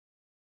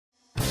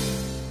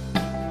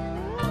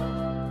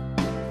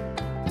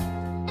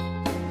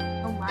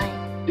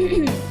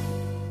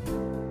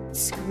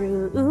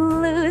Screw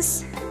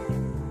loose.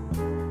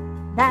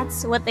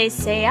 That's what they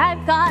say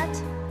I've got.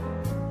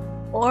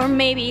 Or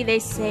maybe they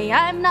say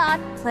I'm not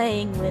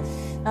playing with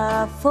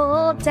a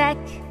full deck.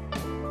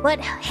 But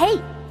hey,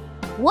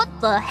 what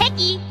the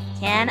hecky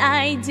can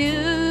I do?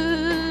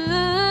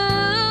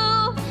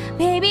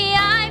 Baby,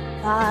 I've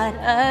got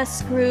a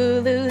screw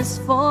loose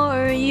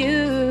for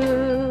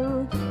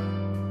you.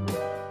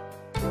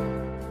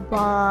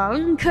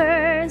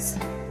 Bonkers,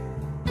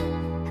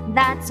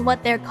 that's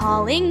what they're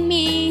calling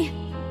me.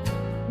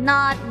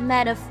 Not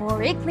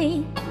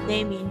metaphorically,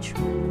 they mean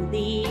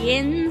truly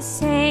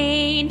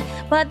insane.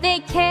 But they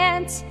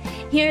can't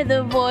hear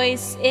the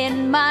voice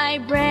in my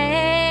brain,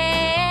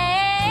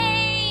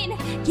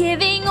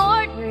 giving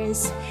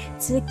orders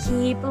to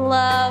keep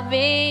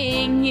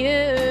loving you.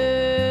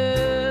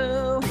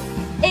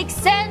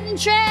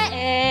 Eccentric,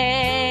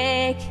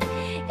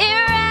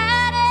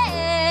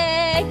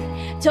 erratic,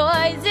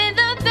 toys in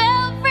the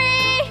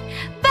belfry,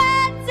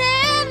 bats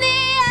in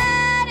the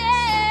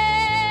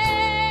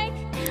attic.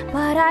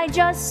 But I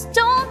just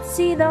don't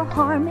see the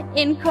harm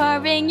in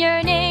carving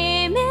your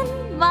name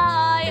in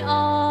my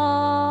arm.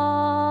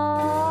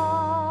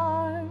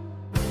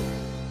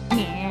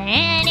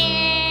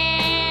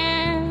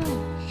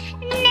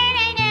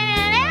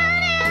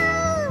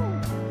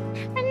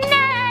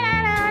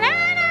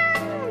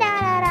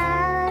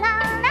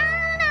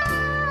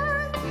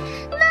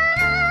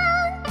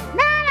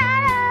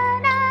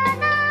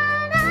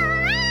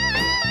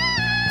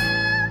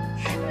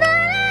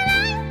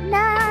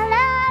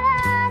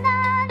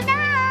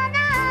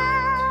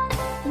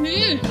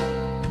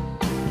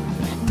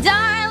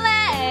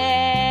 Darling,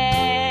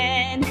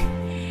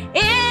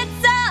 it's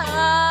so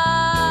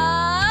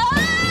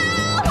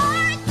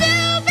hard to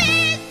be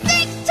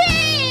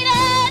 16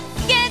 and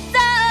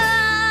schizo.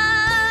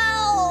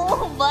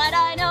 But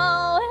I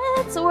know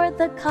it's worth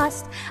the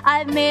cost.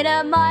 I've made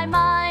up my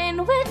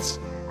mind, which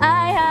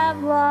I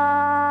have lost.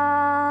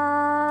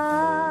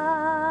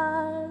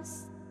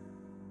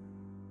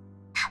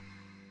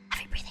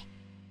 Heavy breathing.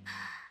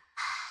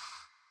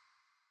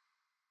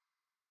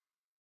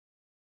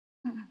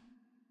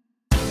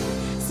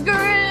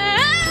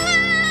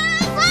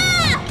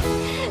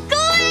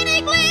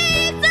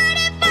 Clinically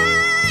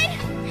certified.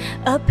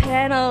 A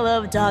panel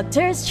of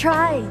doctors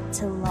tried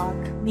to lock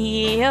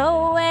me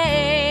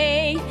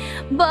away,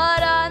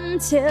 but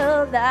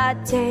until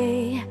that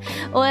day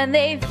when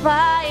they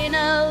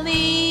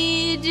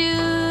finally do.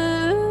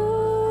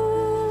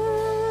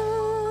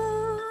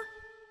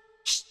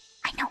 Shh,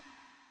 I know.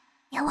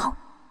 Leave me alone.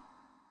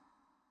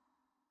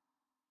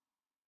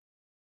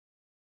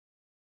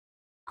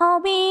 I'll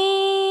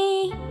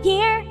be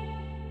here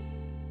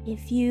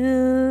if you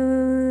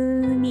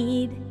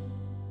need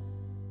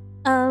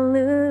a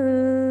loop.